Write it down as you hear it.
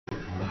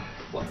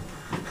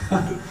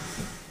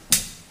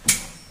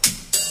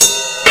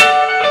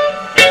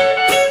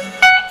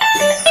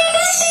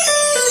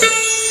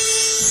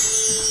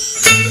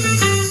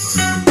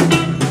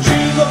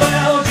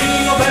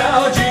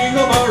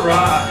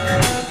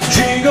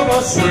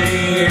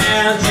Swing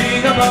and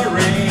jingle bell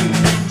ring,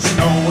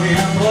 snowing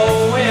and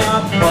blowing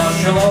up,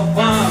 bushel of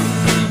fun.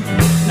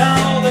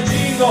 Now the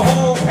jingle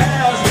hop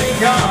has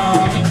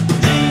begun.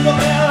 Jingle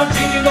bell,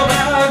 jingle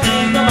bell,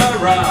 jingle bell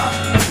rock,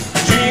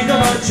 jingle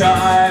bell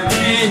chime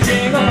and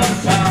jingle bell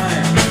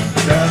time.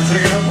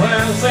 Dancing and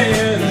prancing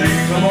in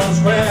Jingle Bell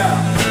Square,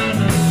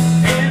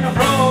 in a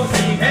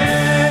frozen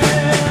air.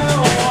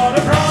 What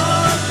a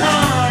rock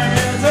time!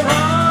 It's a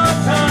rock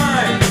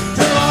time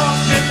to rock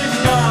this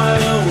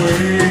night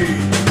away.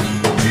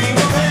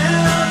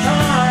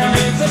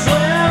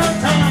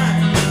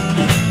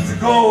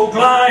 Go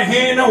glide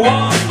in a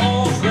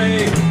one-horse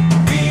sleigh.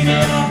 Beat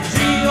up,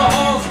 jingle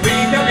horse,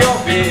 beat up your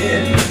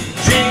feet.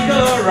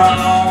 Jingle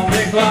around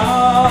the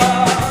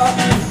clock.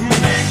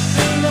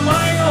 Mixing the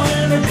mile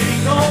and a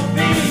jingle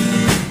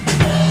beat.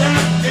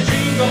 That's the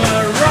jingle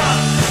bell rock.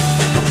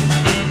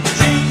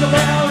 Jingle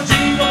bell,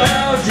 jingle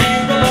bell,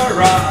 jingle bell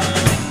rock.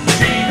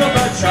 Jingle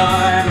bell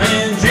chime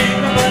and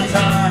jingle bell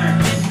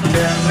time.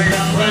 Dancing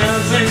and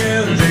prancing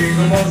in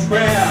Jingle Bell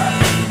Square.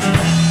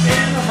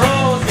 In a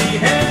frozen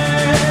hair.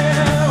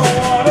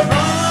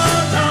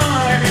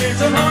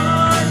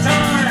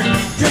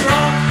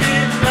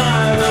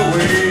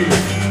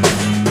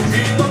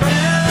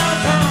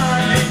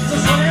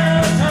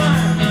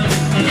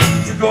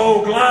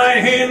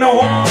 In a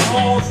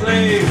one-horse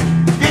sleigh,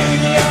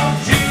 giddy up,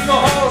 jingle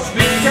horse,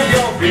 speak of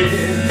your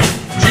feet,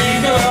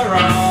 jingle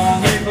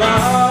around the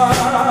clock,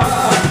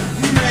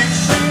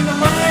 mixing the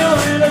mile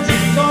in a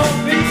jingle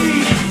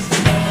beat.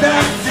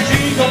 That's the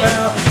jingle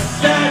bell,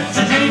 that's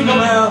the jingle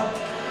bell.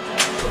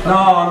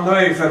 No, non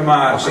dovevi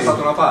fermarti. Ho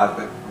saltato una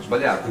parte, ho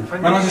sbagliato.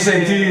 Ma non si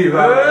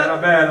sentiva, era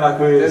bella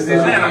questa.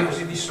 Non era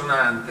così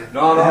dissonante.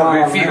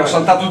 No, figo, ho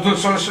saltato tutto il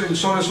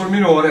sole sul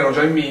minore, ero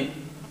già in mi.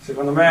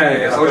 Secondo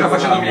me stavo già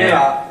facendo mi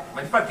là. Ma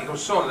infatti col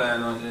sol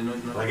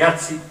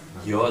ragazzi,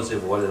 Iose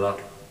vuole la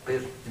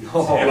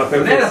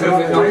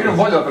perfezione. No, io non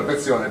voglio la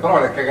perfezione,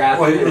 però le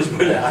cagate.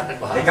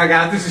 Le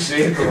cagate si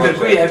sentono. Per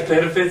cui è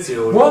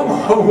perfezione. One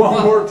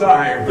more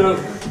time.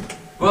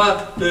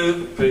 1,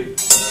 2, 3.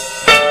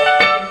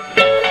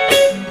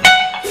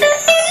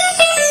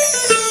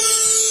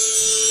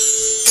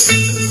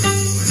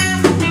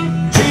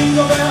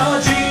 Jingle bell,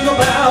 jingle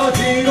bell,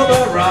 jingle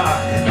bell rock,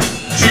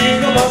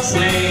 jingle bell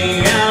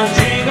swing and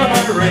jingle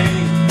bell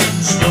ring.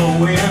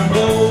 Snowing and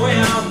blowing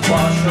up,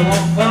 bushel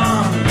of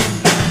fun.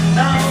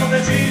 Now the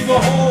jingle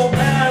hop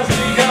has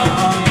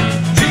begun.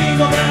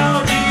 Jingle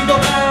bell, jingle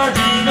bell,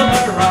 jingle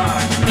bell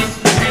rock,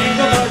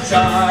 jingle bell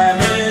chime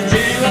and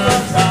jingle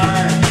bell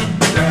time.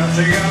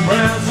 Dancing and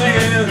prancing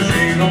in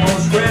Jingle Bell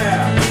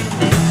Square.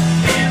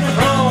 In the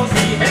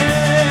cozy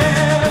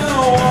air,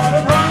 what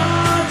a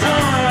rock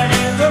time!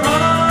 It's a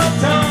rock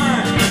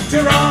time to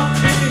rock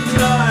the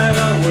night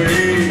away.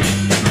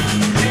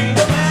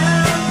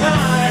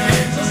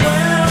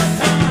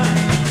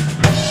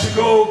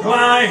 Go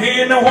glide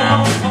in a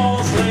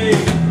one-horse sleigh.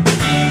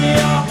 Giddy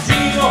up,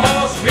 jingle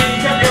horse,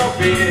 pick up your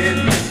feet.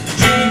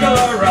 Jingle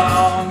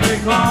around the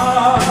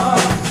clock.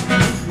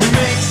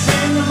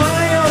 Mixing the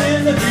mile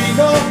in the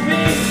jingle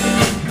beat.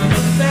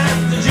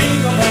 That's the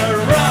jingle bell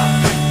rock.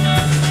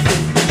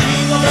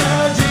 Jingle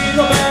bell,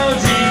 jingle bell,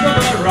 jingle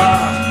bell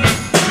rock.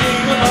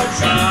 Jingle bell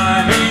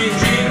chime,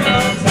 jingle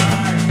bell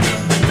time.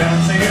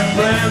 Dancing and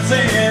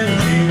prancing in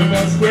Jingle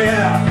Bell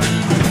Square.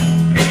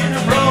 In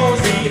a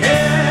rosy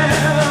air.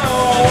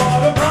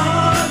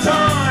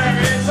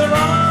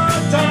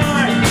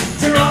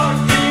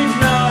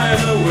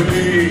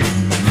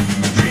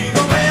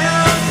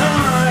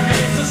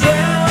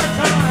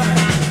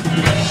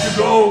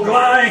 Go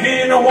glide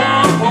in a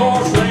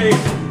one-horse sleigh.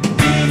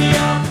 Giddy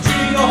up,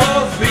 jingle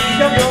horse,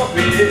 beat up your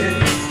feet.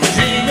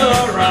 Jingle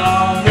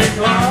around the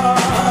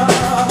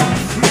clock.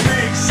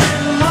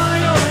 Mixing the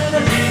mile and a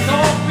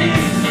jingle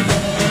beat.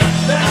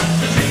 That's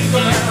the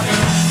jingle bell,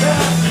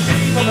 that's the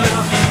jingle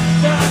bell,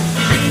 that's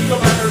the jingle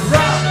bell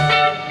rock.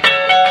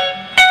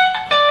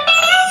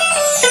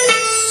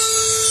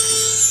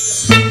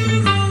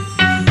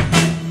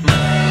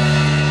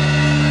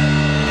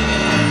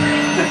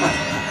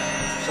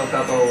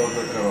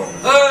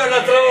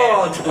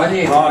 Ma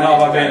niente, no,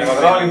 va bene,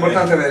 però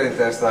l'importante è avere in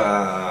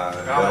testa.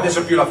 No,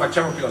 adesso più la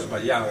facciamo più la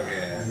sbagliamo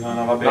che.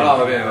 No, va bene. No,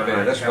 va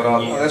bene, adesso però.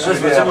 Adesso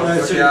Facciamo una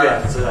versione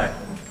diversa, dai.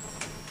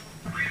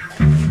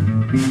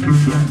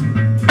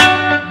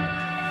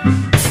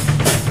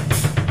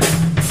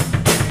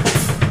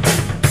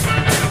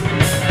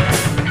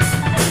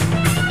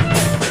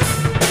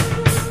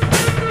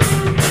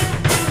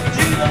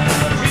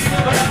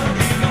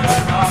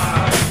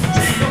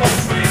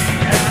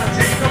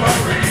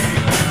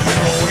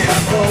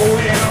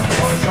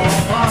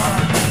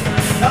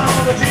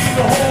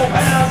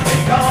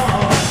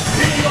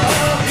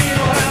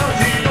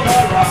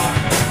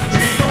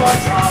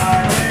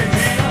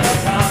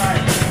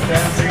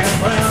 Dancing and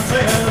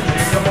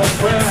prancing.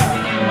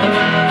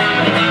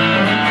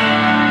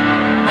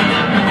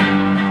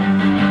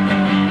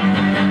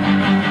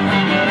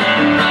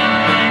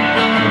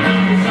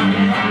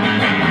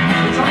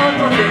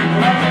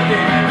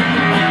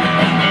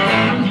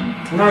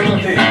 altro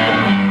tempo.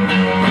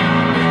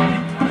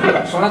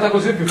 Vabbè, suonata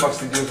così è più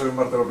fastidioso del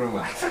martello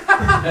pneumatico.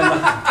 No,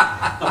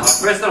 ma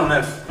questa non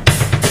è